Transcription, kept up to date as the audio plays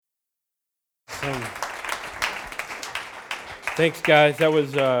Awesome. Thanks, guys. That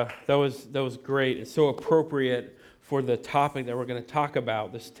was great. It's so appropriate for the topic that we're going to talk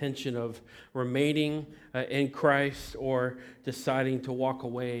about, this tension of remaining in Christ or deciding to walk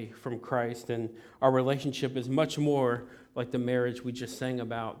away from Christ. And our relationship is much more like the marriage we just sang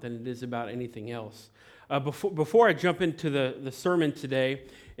about than it is about anything else. Before I jump into the sermon today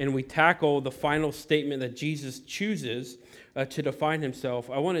and we tackle the final statement that Jesus chooses to define himself,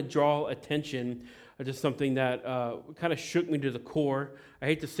 I want to draw attention to something that kind of shook me to the core. I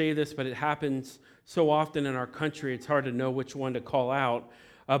hate to say this, but it happens so often in our country, it's hard to know which one to call out.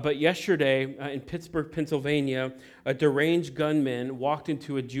 But yesterday in Pittsburgh, Pennsylvania, a deranged gunman walked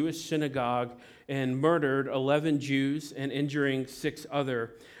into a Jewish synagogue and murdered 11 Jews and injuring 6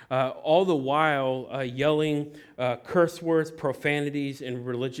 other. All the while yelling curse words, profanities, and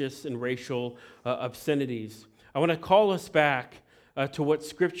religious and racial obscenities. I want to call us back to what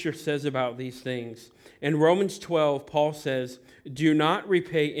Scripture says about these things. In Romans 12, Paul says, "Do not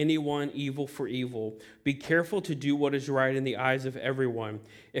repay anyone evil for evil. Be careful to do what is right in the eyes of everyone.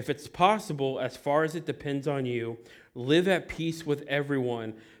 If it's possible, as far as it depends on you, live at peace with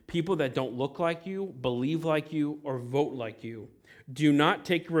everyone, people that don't look like you, believe like you, or vote like you. Do not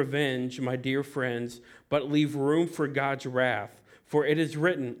take revenge, my dear friends, but leave room for God's wrath. For it is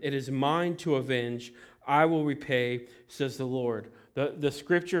written, 'It is mine to avenge, I will repay,' says the Lord." The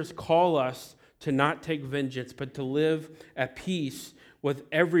Scriptures call us to not take vengeance, but to live at peace with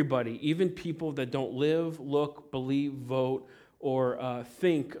everybody, even people that don't live, look, believe, vote, or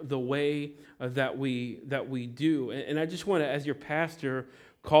think the way that we do. And I just want to, as your pastor,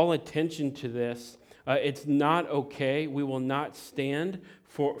 call attention to this. It's not okay. We will not stand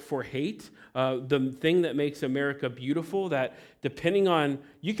for hate. The thing that makes America beautiful, that depending on,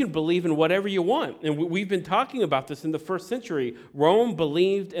 you can believe in whatever you want. And we've been talking about this in the first century. Rome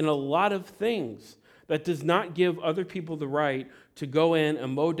believed in a lot of things. That does not give other people the right to go in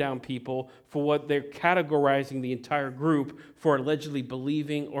and mow down people for what they're categorizing the entire group for allegedly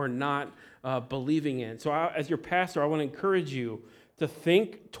believing or not believing in. So as your pastor, I want to encourage you to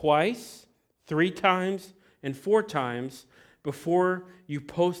think twice, 3 times, and 4 times before you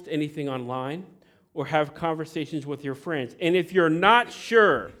post anything online or have conversations with your friends. And if you're not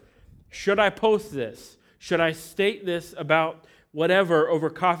sure, should I post this? Should I state this about whatever over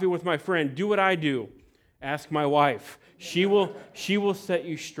coffee with my friend? Do what I do. Ask my wife. She will set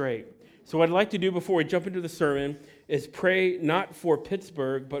you straight. So what I'd like to do before we jump into the sermon is pray not for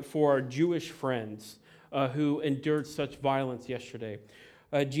Pittsburgh, but for our Jewish friends who endured such violence yesterday.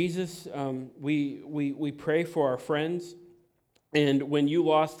 Jesus, we pray for our friends. And when you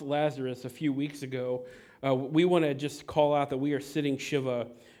lost Lazarus a few weeks ago, we want to just call out that we are sitting Shiva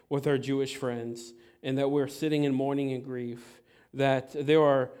with our Jewish friends, and that we're sitting in mourning and grief, that there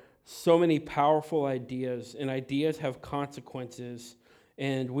are so many powerful ideas, and ideas have consequences,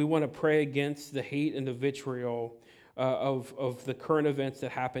 and we want to pray against the hate and the vitriol of the current events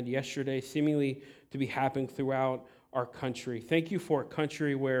that happened yesterday, seemingly to be happening throughout our country. Thank you for a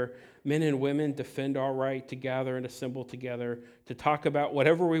country where men and women defend our right to gather and assemble together to talk about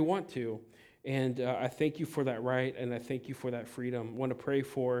whatever we want to. And I thank you for that right, and I thank you for that freedom. I want to pray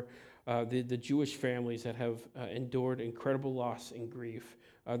for the Jewish families that have endured incredible loss and grief.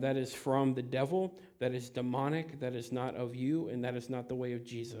 That is from the devil, that is demonic, that is not of you, and that is not the way of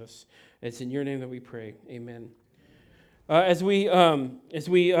Jesus. It's in your name that we pray. Amen. As we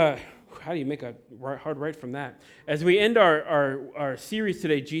how do you make a hard right from that? As we end our series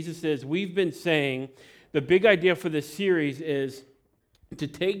today, Jesus says, we've been saying the big idea for this series is to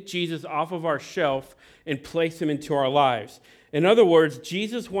take Jesus off of our shelf and place him into our lives. In other words,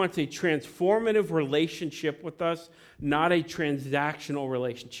 Jesus wants a transformative relationship with us, not a transactional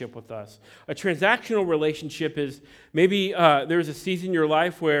relationship with us. A transactional relationship is maybe there's a season in your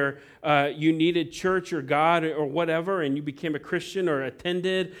life where you needed church or God or whatever, and you became a Christian or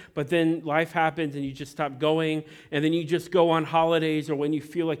attended, but then life happens and you just stop going, and then you just go on holidays or when you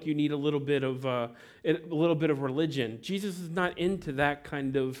feel like you need a little bit of religion. Jesus is not into that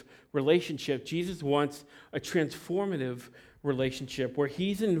kind of relationship. Jesus wants a transformative relationship where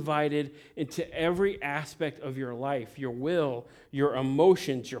he's invited into every aspect of your life, your will, your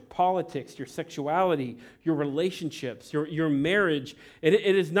emotions, your politics, your sexuality, your relationships, your marriage. It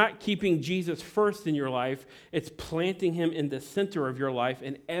is not keeping Jesus first in your life. It's planting him in the center of your life,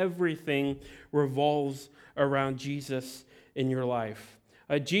 and everything revolves around Jesus in your life.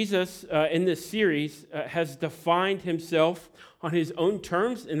 Jesus, in this series, has defined himself on his own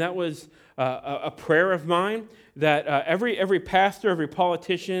terms, and that was a prayer of mine, that every pastor, every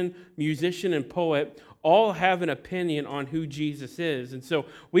politician, musician, and poet all have an opinion on who Jesus is. And so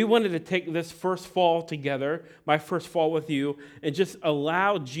we wanted to take this first fall together, my first fall with you, and just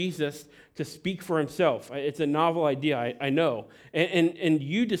allow Jesus to speak for himself. It's a novel idea, I know. And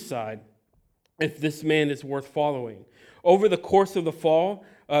you decide if this man is worth following. Over the course of the fall,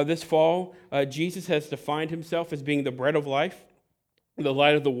 this fall, Jesus has defined himself as being the bread of life, the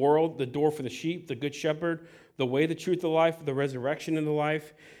light of the world, the door for the sheep, the good shepherd, the way, the truth, the life, the resurrection, and the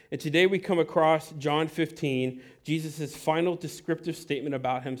life. And today we come across John 15, Jesus' final descriptive statement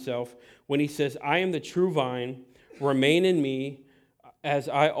about himself when he says, I am the true vine, remain in me, as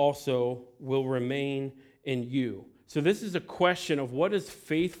I also will remain in you. So this is a question of what does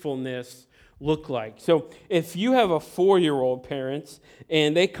faithfulness look like? So if you have a 4-year-old parents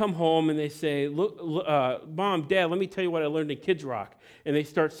and they come home and they say, look, Mom, Dad, let me tell you what I learned in Kids Rock. And they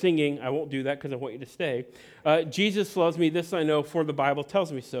start singing, I won't do that because I want you to stay. Jesus loves me, this I know, for the Bible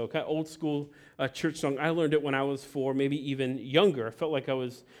tells me so. Kind of old school church song. I learned it when I was 4, maybe even younger. I felt like I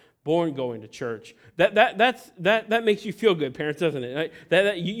was born going to church. That makes you feel good, parents, doesn't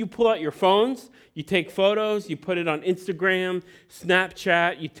it? You pull out your phones, you take photos, you put it on Instagram,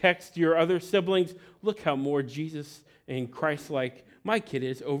 Snapchat, you text your other siblings. Look how more Jesus and Christ-like my kid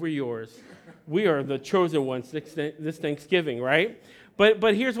is over yours. We are the chosen ones this Thanksgiving, right?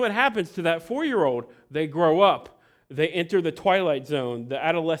 But here's what happens to that 4-year-old. They grow up. They enter the twilight zone, the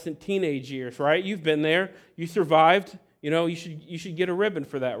adolescent teenage years, right? You've been there. You survived. You know, you should get a ribbon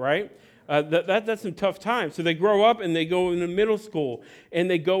for that, right? That's some tough times. So they grow up and they go into middle school and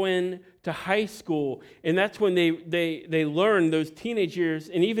they go into high school. And that's when they learn those teenage years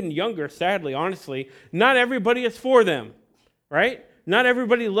and even younger, sadly, honestly, not everybody is for them, right? Not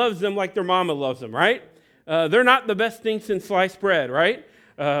everybody loves them like their mama loves them, right? They're not the best thing since sliced bread, right?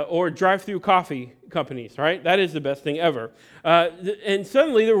 Or drive-through coffee companies, right? That is the best thing ever. And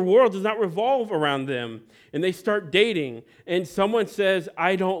suddenly their world does not revolve around them. And they start dating. And someone says,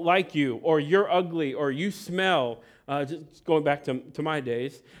 I don't like you, or you're ugly, or you smell. Just going back to my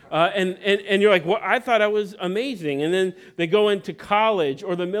days. And you're like, well, I thought I was amazing. And then they go into college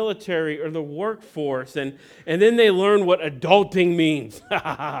or the military or the workforce. And then they learn what adulting means.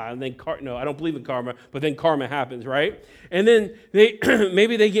 And then, no, I don't believe in karma, but then karma happens, right? And then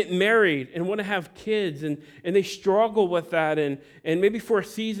maybe they get married and want to have kids. And they struggle with that. And maybe for a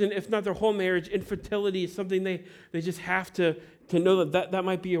season, if not their whole marriage, infertility is something they just have to know that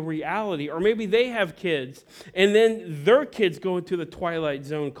might be a reality. Or maybe they have kids, and then their kids go into the twilight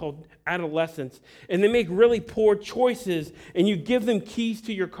zone called adolescence, and they make really poor choices, and you give them keys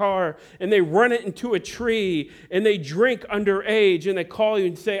to your car, and they run it into a tree, and they drink underage, and they call you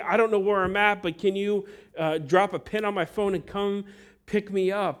and say, I don't know where I'm at, but can you drop a pin on my phone and come pick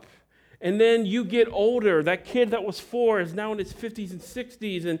me up? And then you get older. That kid that was 4 is now in his 50s and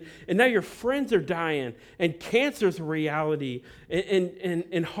 60s, and now your friends are dying, and cancer is a reality,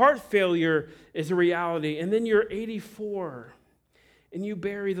 and heart failure is a reality. And then you're 84, and you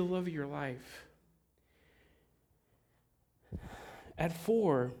bury the love of your life. At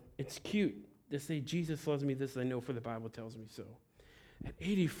 4, it's cute to say, Jesus loves me, this I know, for the Bible tells me so. At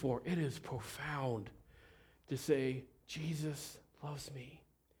 84, it is profound to say, Jesus loves me.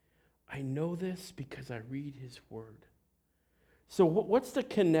 I know this because I read his word. So what's the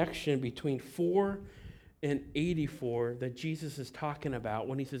connection between 4 and 84 that Jesus is talking about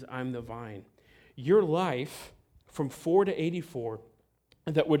when he says, I'm the vine? Your life from 4 to 84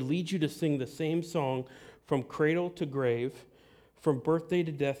 that would lead you to sing the same song from cradle to grave, from birthday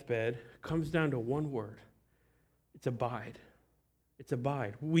to deathbed, comes down to one word. It's abide. It's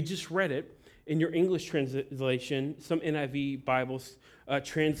abide. We just read it. In your English translation, some NIV Bibles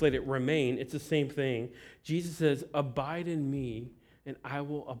translate it remain. It's the same thing. Jesus says, abide in me, and I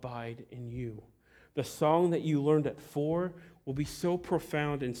will abide in you. The song that you learned at 4 will be so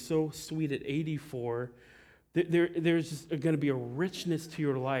profound and so sweet at 84. There's going to be a richness to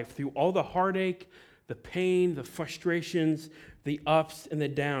your life through all the heartache, the pain, the frustrations, the ups and the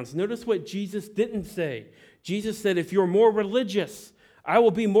downs. Notice what Jesus didn't say. Jesus said, if you're more religious, I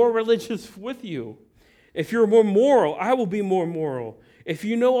will be more religious with you. If you're more moral, I will be more moral. If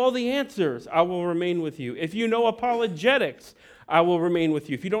you know all the answers, I will remain with you. If you know apologetics, I will remain with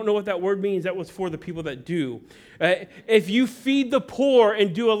you. If you don't know what that word means, that was for the people that do. If you feed the poor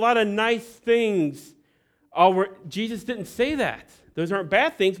and do a lot of nice things, Jesus didn't say that. Those aren't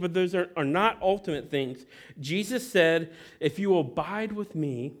bad things, but those are not ultimate things. Jesus said, if you abide with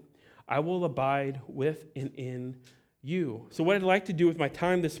me, I will abide with and in you. So what I'd like to do with my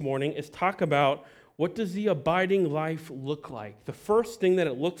time this morning is talk about what does the abiding life look like. The first thing that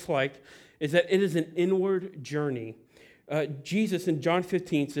it looks like is that it is an inward journey. Jesus in John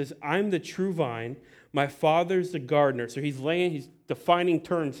 15 says, I'm the true vine. My Father's the gardener. So he's defining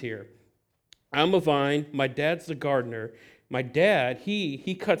terms here. I'm a vine. My dad's the gardener. My dad,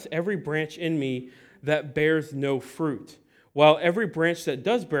 he cuts every branch in me that bears no fruit, while every branch that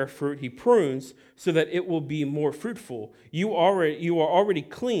does bear fruit, he prunes so that it will be more fruitful. You are already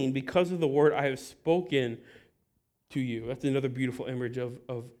clean because of the word I have spoken to you. That's another beautiful image of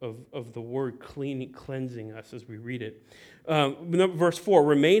the word cleansing us as we read it. Verse 4,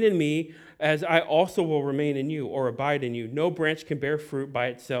 remain in me as I also will remain in you, or abide in you. No branch can bear fruit by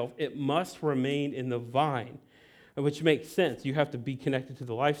itself. It must remain in the vine, which makes sense. You have to be connected to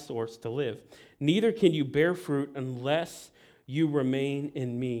the life source to live. Neither can you bear fruit unless you remain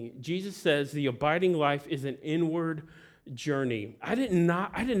in me. Jesus says the abiding life is an inward journey. I did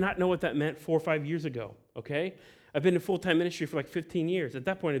not know what that meant 4 or 5 years ago, okay? I've been in full-time ministry for like 15 years. At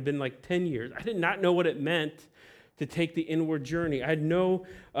that point, it had been like 10 years. I did not know what it meant to take the inward journey. I had no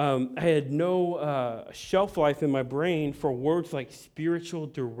shelf life in my brain for words like spiritual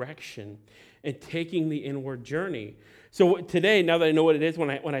direction and taking the inward journey. So today, now that I know what it is, when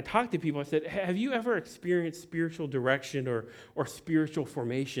I talk to people, I said, have you ever experienced spiritual direction or spiritual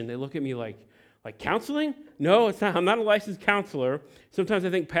formation? They look at me like counseling? No, it's not. I'm not a licensed counselor. Sometimes I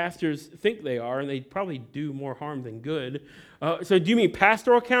think pastors think they are, and they probably do more harm than good. So do you mean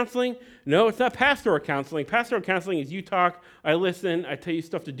pastoral counseling? No, it's not pastoral counseling. Pastoral counseling is you talk, I listen, I tell you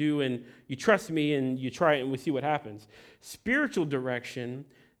stuff to do, and you trust me, and you try it, and we see what happens. Spiritual direction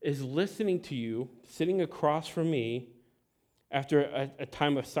is listening to you, sitting across from me after a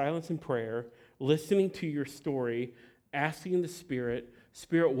time of silence and prayer, listening to your story, asking the Spirit,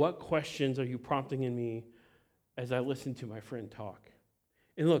 what questions are you prompting in me as I listen to my friend talk?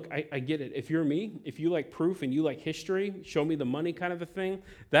 And look, I get it. If you're me, if you like proof and you like history, show me the money kind of a thing,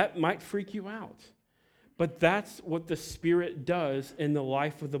 that might freak you out. But that's what the Spirit does in the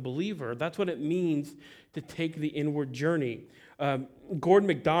life of the believer. That's what it means to take the inward journey. Gordon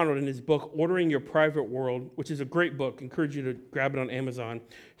MacDonald, in his book, Ordering Your Private World, which is a great book, I encourage you to grab it on Amazon,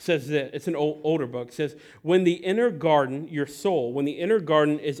 says that, it's an older book, says, when the inner garden, your soul, when the inner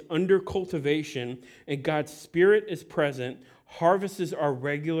garden is under cultivation and God's Spirit is present, harvests are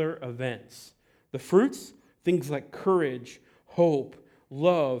regular events. The fruits, things like courage, hope,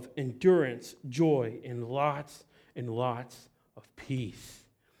 love, endurance, joy, and lots of peace.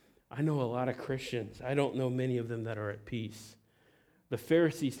 I know a lot of Christians. I don't know many of them that are at peace. The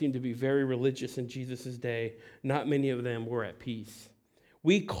Pharisees seemed to be very religious in Jesus' day. Not many of them were at peace.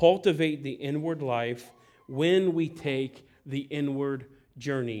 We cultivate the inward life when we take the inward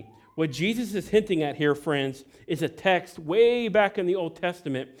journey. What Jesus is hinting at here, friends, is a text way back in the Old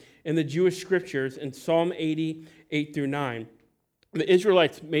Testament in the Jewish scriptures in Psalm 80, 8 through 9. The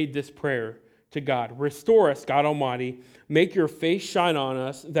Israelites made this prayer to God. Restore us, God Almighty. Make your face shine on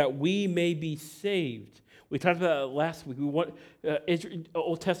us that we may be saved. We talked about that last week. We want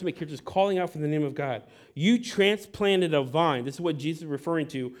Old Testament characters calling out for the name of God. You transplanted a vine. This is what Jesus is referring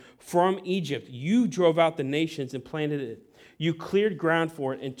to from Egypt. You drove out the nations and planted it. You cleared ground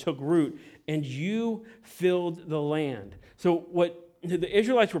for it and took root, and you filled the land. So what the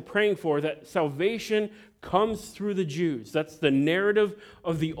Israelites were praying for, that salvation comes through the Jews. That's the narrative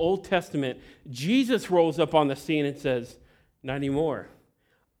of the Old Testament. Jesus rolls up on the scene and says, not anymore.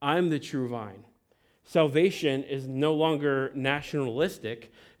 I'm the true vine. Salvation is no longer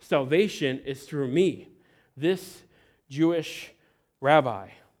nationalistic. Salvation is through me, this Jewish rabbi.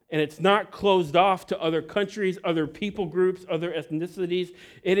 And it's not closed off to other countries, other people groups, other ethnicities.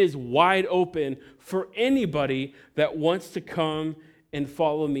 It is wide open for anybody that wants to come and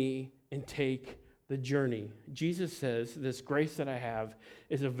follow me and take the journey. Jesus says this grace that I have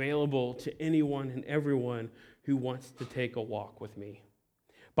is available to anyone and everyone who wants to take a walk with me.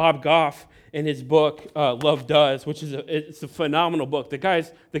 Bob Goff, in his book, Love Does, which is it's a phenomenal book. The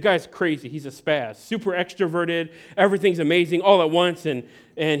guy's crazy. He's a spaz, super extroverted. Everything's amazing all at once, and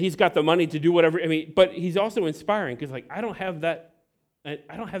he's got the money to do whatever. But he's also inspiring because, I don't have that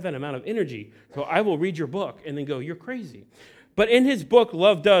amount of energy. So I will read your book and then go, you're crazy. But in his book,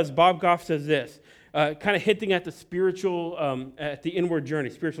 Love Does, Bob Goff says this, kind of hinting at the spiritual, at the inward journey,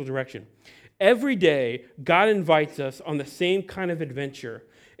 spiritual direction. Every day, God invites us on the same kind of adventure.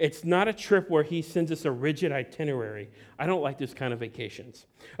 It's not a trip where he sends us a rigid itinerary. I don't like this kind of vacations.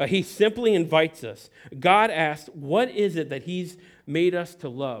 He simply invites us. God asks, what is it that he's made us to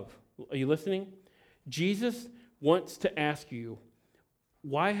love? Are you listening? Jesus wants to ask you,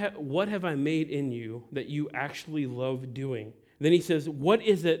 what have I made in you that you actually love doing? And then he says, what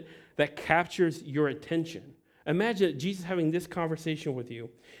is it that captures your attention? Imagine Jesus having this conversation with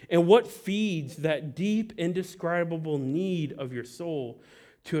you. And what feeds that deep, indescribable need of your soul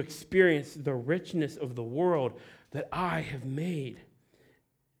to experience the richness of the world that I have made.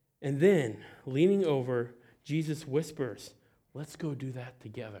 And then, leaning over, Jesus whispers, let's go do that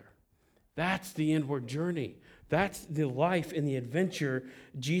together. That's the inward journey. That's the life and the adventure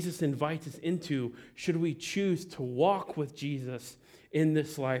Jesus invites us into, should we choose to walk with Jesus in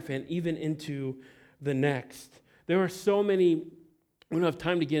this life and even into the next. There are so many, we don't have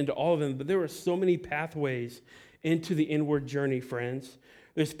time to get into all of them, but there are so many pathways into the inward journey, friends.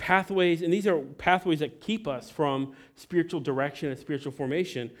 There's pathways, and these are pathways that keep us from spiritual direction and spiritual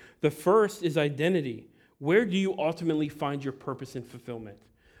formation. The first is identity. Where do you ultimately find your purpose and fulfillment?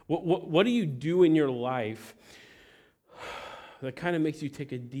 What do you do in your life that kind of makes you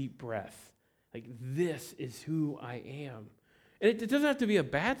take a deep breath? Like, this is who I am. And it doesn't have to be a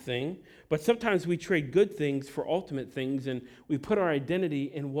bad thing, but sometimes we trade good things for ultimate things, and we put our identity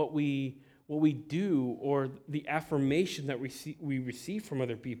in what we do or the affirmation that we receive from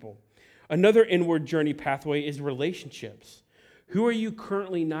other people. Another inward journey pathway is relationships. Who are you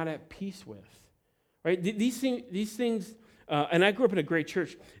currently not at peace with? Right? These things, and I grew up in a great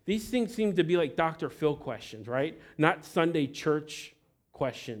church, these things seem to be like Dr. Phil questions, right? Not Sunday church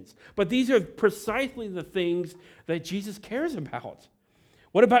questions. But these are precisely the things that Jesus cares about.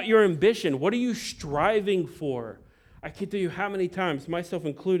 What about your ambition? What are you striving for? I can't tell you how many times, myself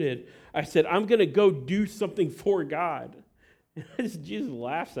included, I said, I'm going to go do something for God. Jesus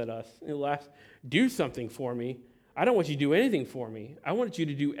laughs at us. He laughs, do something for me. I don't want you to do anything for me. I want you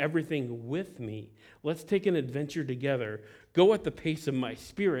to do everything with me. Let's take an adventure together. Go at the pace of my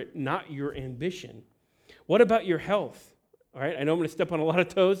spirit, not your ambition. What about your health? All right, I know I'm going to step on a lot of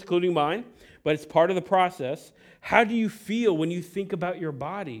toes, including mine, but it's part of the process. How do you feel when you think about your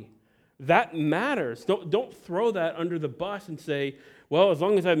body? That matters. Don't throw that under the bus and say, well, as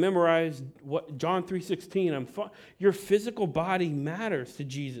long as I memorized what John 3:16, I'm fine. Your physical body matters to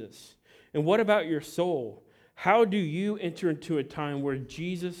Jesus. And what about your soul? How do you enter into a time where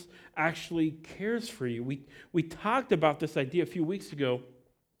Jesus actually cares for you? We talked about this idea a few weeks ago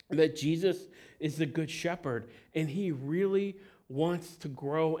that Jesus is the good shepherd, and he really wants to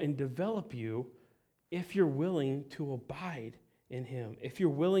grow and develop you if you're willing to abide in him, if you're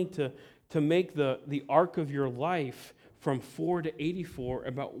willing to make the arc of your life from 4 to 84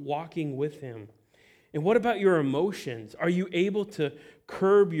 about walking with him. And what about your emotions? Are you able to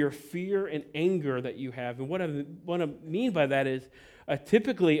curb your fear and anger that you have? And what I mean by that is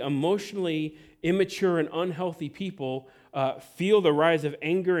typically emotionally immature and unhealthy people feel the rise of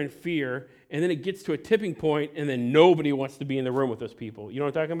anger and fear, and then it gets to a tipping point, and then nobody wants to be in the room with those people. You know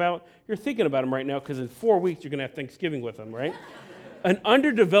what I'm talking about? You're thinking about them right now because in 4 weeks you're going to have Thanksgiving with them, right? An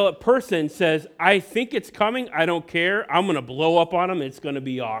underdeveloped person says, I think it's coming, I don't care, I'm going to blow up on them, it's going to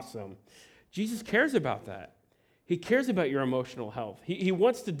be awesome. Jesus cares about that. He cares about your emotional health. He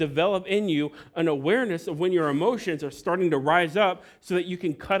wants to develop in you an awareness of when your emotions are starting to rise up so that you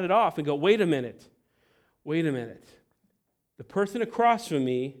can cut it off and go, wait a minute. The person across from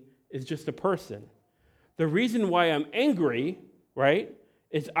me is just a person. The reason why I'm angry, right,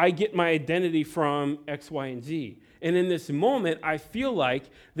 is I get my identity from X, Y, and Z. And in this moment, I feel like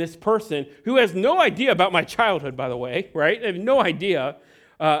this person, who has no idea about my childhood, by the way, right? They have no idea.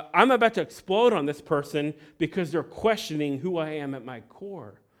 I'm about to explode on this person because they're questioning who I am at my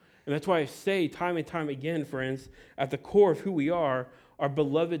core. And that's why I say time and time again, friends, at the core of who we are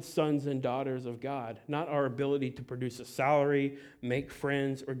beloved sons and daughters of God, not our ability to produce a salary, make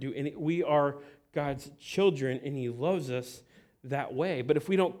friends, or do any. We are God's children, and he loves us that way. But if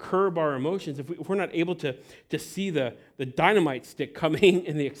we don't curb our emotions, if we're not able to see the dynamite stick coming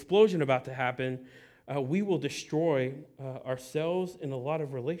and the explosion about to happen, we will destroy ourselves and a lot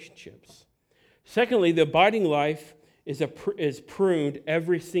of relationships. Secondly, the abiding life is pruned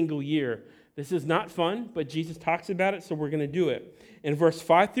every single year. This is not fun, but Jesus talks about it, so we're going to do it. In verse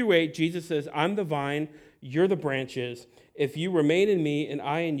 5 through 8, Jesus says, I'm the vine, you're the branches. If you remain in me and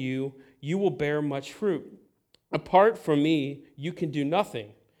I in you, you will bear much fruit. Apart from me, you can do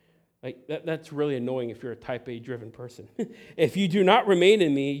nothing. Like that's really annoying if you're a type A driven person. If you do not remain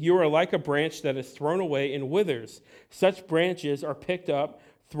in me, you are like a branch that is thrown away and withers. Such branches are picked up,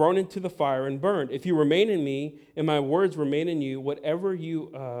 thrown into the fire, and burned. If you remain in me, and my words remain in you, whatever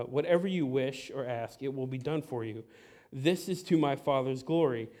you wish or ask, it will be done for you. This is to my Father's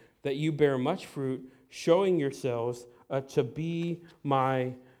glory, that you bear much fruit, showing yourselves to be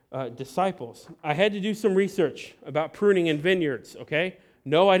my disciples. I had to do some research about pruning in vineyards, okay?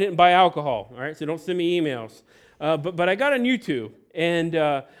 No, I didn't buy alcohol, all right? So don't send me emails. But I got on YouTube, and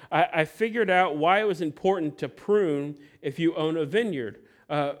I figured out why it was important to prune if you own a vineyard.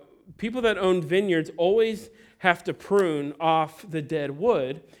 people that own vineyards always have to prune off the dead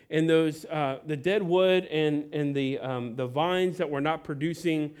wood, and those the dead wood and the vines that were not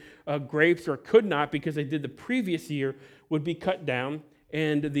producing grapes or could not because they did the previous year would be cut down,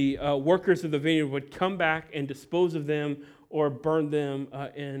 and the workers of the vineyard would come back and dispose of them or burn them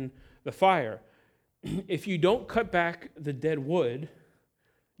in the fire. If you don't cut back the dead wood,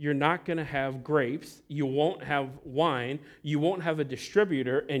 you're not going to have grapes, you won't have wine, you won't have a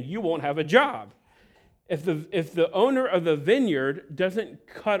distributor, and you won't have a job. If the owner of the vineyard doesn't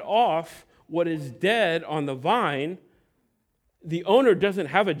cut off what is dead on the vine, the owner doesn't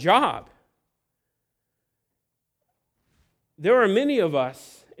have a job. There are many of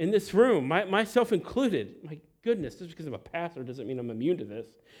us in this room, myself included, my goodness, just because I'm a pastor doesn't mean I'm immune to this,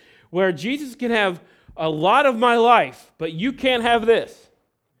 where Jesus can have a lot of my life, but you can't have this.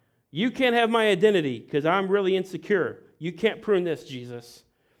 You can't have my identity because I'm really insecure. You can't prune this, Jesus.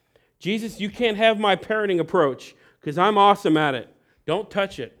 Jesus, you can't have my parenting approach because I'm awesome at it. Don't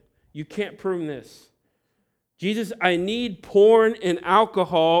touch it. You can't prune this. Jesus, I need porn and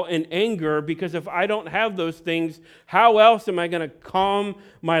alcohol and anger because if I don't have those things, how else am I going to calm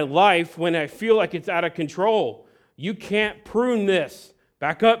my life when I feel like it's out of control? You can't prune this.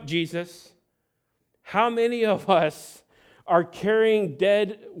 Back up, Jesus. How many of us are carrying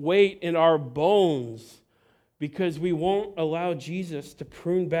dead weight in our bones because we won't allow Jesus to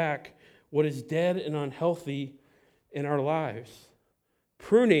prune back what is dead and unhealthy in our lives?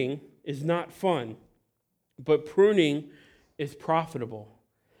 Pruning is not fun, but pruning is profitable.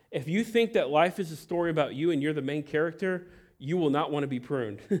 If you think that life is a story about you and you're the main character, you will not want to be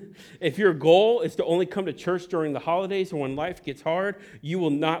pruned. If your goal is to only come to church during the holidays or when life gets hard, you will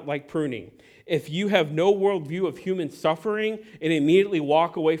not like pruning. If you have no worldview of human suffering and immediately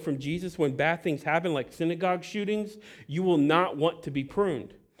walk away from Jesus when bad things happen, like synagogue shootings, you will not want to be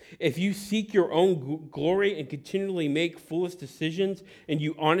pruned. If you seek your own glory and continually make foolish decisions and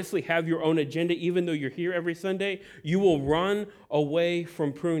you honestly have your own agenda, even though you're here every Sunday, you will run away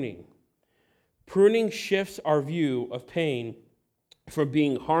from pruning. Pruning shifts our view of pain from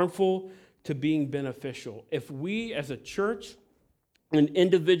being harmful to being beneficial. If we as a church and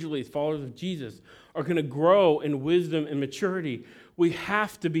individually as followers of Jesus are going to grow in wisdom and maturity, we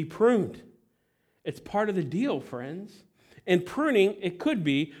have to be pruned. It's part of the deal, friends. And pruning, it could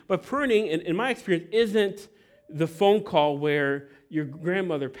be, but pruning, in my experience, isn't the phone call where your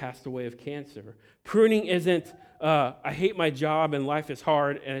grandmother passed away of cancer. Pruning isn't, I hate my job and life is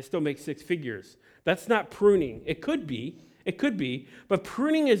hard and I still make six figures. That's not pruning. It could be, but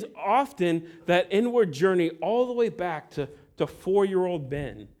pruning is often that inward journey all the way back to 4-year-old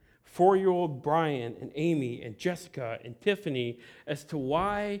Ben, 4-year-old Brian and Amy and Jessica and Tiffany as to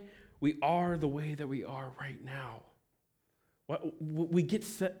why we are the way that we are right now. We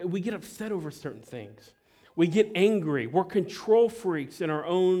get upset over certain things. We get angry. We're control freaks in our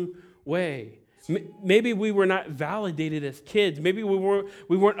own way. Maybe we were not validated as kids. Maybe we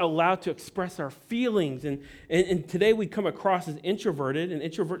weren't allowed to express our feelings. And today we come across as introverted. And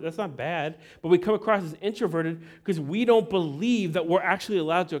introvert, that's not bad, but we come across as introverted because we don't believe that we're actually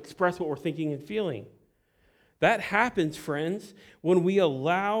allowed to express what we're thinking and feeling. That happens, friends, when we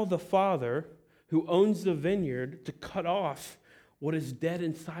allow the Father who owns the vineyard to cut off what is dead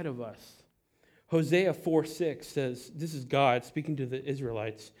inside of us. Hosea 4:6 says, this is God speaking to the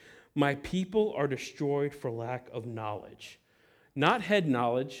Israelites, my people are destroyed for lack of knowledge. Not head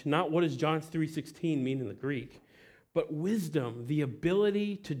knowledge, not what does John 3:16 mean in the Greek, but wisdom, the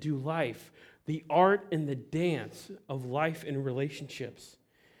ability to do life, the art and the dance of life and relationships.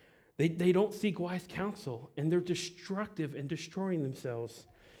 They don't seek wise counsel, and they're destructive and destroying themselves.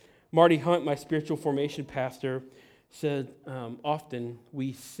 Marty Hunt, my spiritual formation pastor, said often,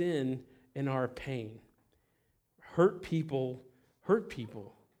 we sin in our pain. Hurt people.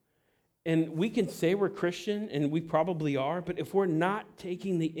 And we can say we're Christian, and we probably are, but if we're not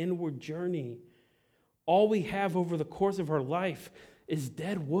taking the inward journey, all we have over the course of our life is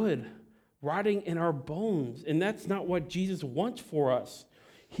dead wood rotting in our bones. And that's not what Jesus wants for us.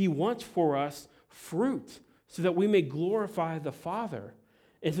 He wants for us fruit so that we may glorify the Father.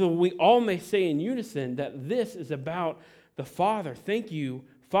 And so we all may say in unison that this is about the Father. Thank you,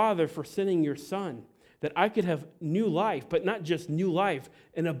 Father, for sending your Son, that I could have new life, but not just new life,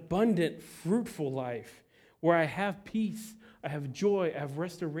 an abundant, fruitful life where I have peace, I have joy, I have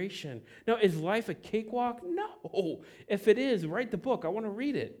restoration. Now, is life a cakewalk? No. If it is, write the book. I want to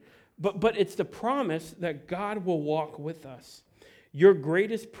read it. But it's the promise that God will walk with us. Your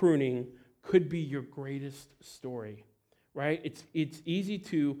greatest pruning could be your greatest story. Right? It's easy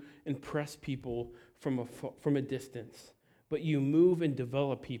to impress people from a distance. but you move and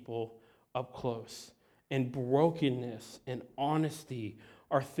develop people up close. And brokenness and honesty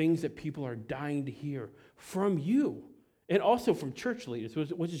are things that people are dying to hear from you, and also from church leaders,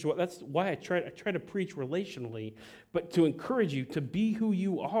 that's why I try to preach relationally, but to encourage you to be who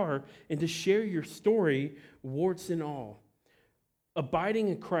you are and to share your story, warts and all. Abiding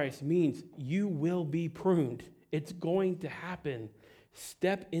in Christ means you will be pruned. It's going to happen.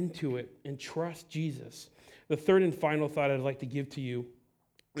 Step into it and trust Jesus. The third and final thought I'd like to give to you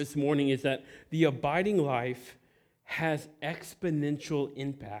this morning is that the abiding life has exponential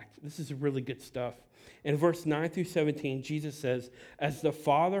impact. This is really good stuff. In verse 9 through 17, Jesus says, as the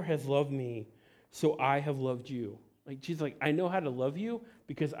Father has loved me, so I have loved you. Like Jesus, I know how to love you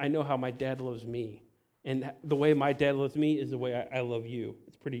because I know how my dad loves me. And the way my dad loves me is the way I love you.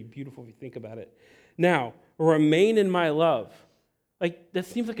 It's pretty beautiful if you think about it. Now, remain in my love. Like, that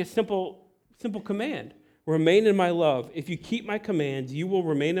seems like a simple command. Remain in my love. If you keep my commands, you will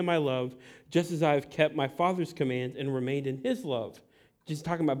remain in my love, just as I have kept my Father's commands and remained in his love. Just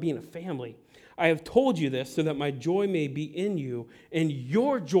talking about being a family. I have told you this so that my joy may be in you and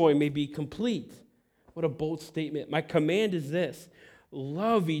your joy may be complete. What a bold statement. My command is this: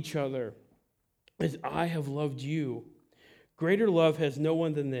 love each other as I have loved you. Greater love has no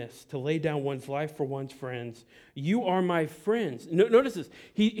one than this, to lay down one's life for one's friends. You are my friends. Notice this.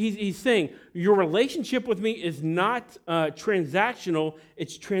 He's saying your relationship with me is not transactional,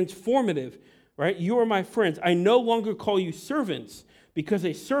 it's transformative, right? You are my friends. I no longer call you servants, because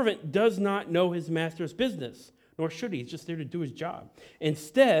a servant does not know his master's business, nor should he. He's just there to do his job.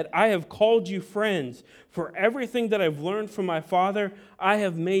 Instead, I have called you friends, for everything that I've learned from my Father, I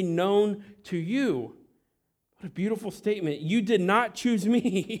have made known to you. What a beautiful statement. You did not choose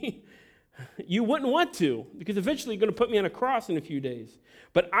me. You wouldn't want to, because eventually you're going to put me on a cross in a few days.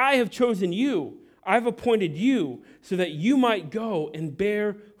 But I have chosen you. I've appointed you so that you might go and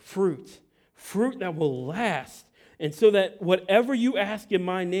bear fruit that will last. And so that whatever you ask in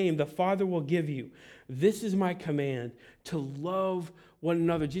my name, the Father will give you. This is my command, to love one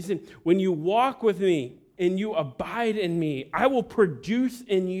another. Jesus said, when you walk with me and you abide in me, I will produce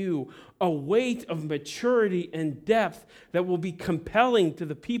in you a weight of maturity and depth that will be compelling to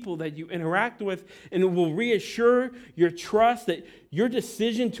the people that you interact with, and it will reassure your trust that your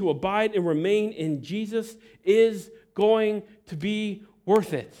decision to abide and remain in Jesus is going to be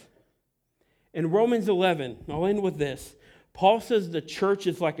worth it. In Romans 11, I'll end with this. Paul says the church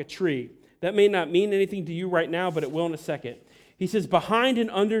is like a tree. That may not mean anything to you right now, but it will in a second. He says, behind and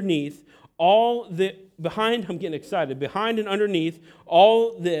underneath I'm getting excited. Behind and underneath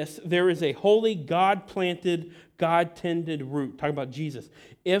all this, there is a holy, God-planted, God-tended root. Talking about Jesus.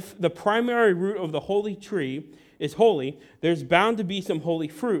 If the primary root of the holy tree is holy, there's bound to be some holy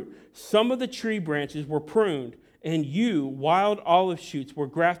fruit. Some of the tree branches were pruned, and you, wild olive shoots, were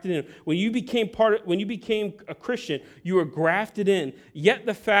grafted in. When you became a Christian, you were grafted in. Yet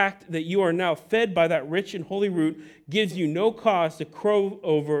the fact that you are now fed by that rich and holy root gives you no cause to crow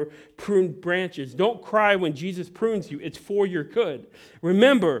over pruned branches. Don't cry when Jesus prunes you. It's for your good.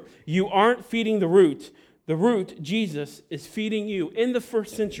 Remember, you aren't feeding the root. The root, Jesus, is feeding you. In the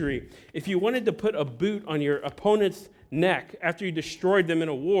first century, if you wanted to put a boot on your opponent's neck after you destroyed them in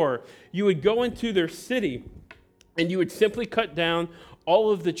a war, you would go into their city and you would simply cut down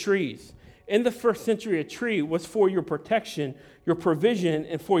all of the trees. In the first century, a tree was for your protection, your provision,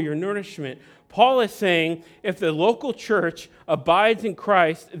 and for your nourishment. Paul is saying if the local church abides in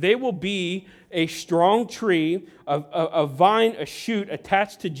Christ, they will be a strong tree, a vine, a shoot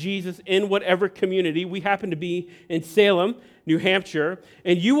attached to Jesus in whatever community. We happen to be in Salem, New Hampshire,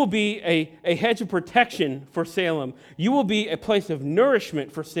 and you will be a hedge of protection for Salem. You will be a place of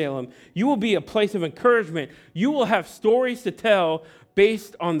nourishment for Salem. You will be a place of encouragement. You will have stories to tell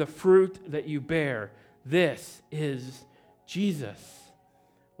based on the fruit that you bear. This is Jesus.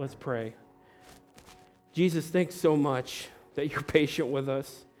 Let's pray. Jesus, thanks so much that you're patient with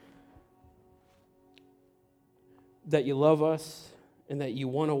us, that you love us, and that you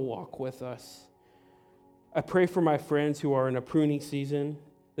want to walk with us. I pray for my friends who are in a pruning season,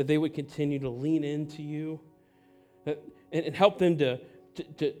 that they would continue to lean into you and help them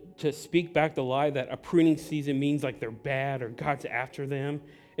to speak back the lie that a pruning season means like they're bad or God's after them.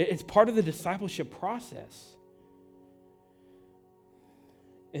 It's part of the discipleship process.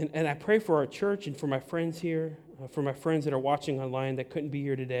 And I pray for our church and for my friends here, for my friends that are watching online that couldn't be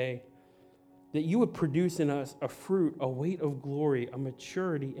here today, that you would produce in us a fruit, a weight of glory, a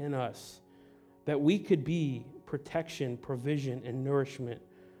maturity in us, that we could be protection, provision, and nourishment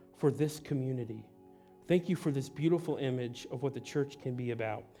for this community. Thank you for this beautiful image of what the church can be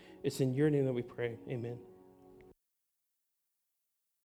about. It's in your name that we pray. Amen.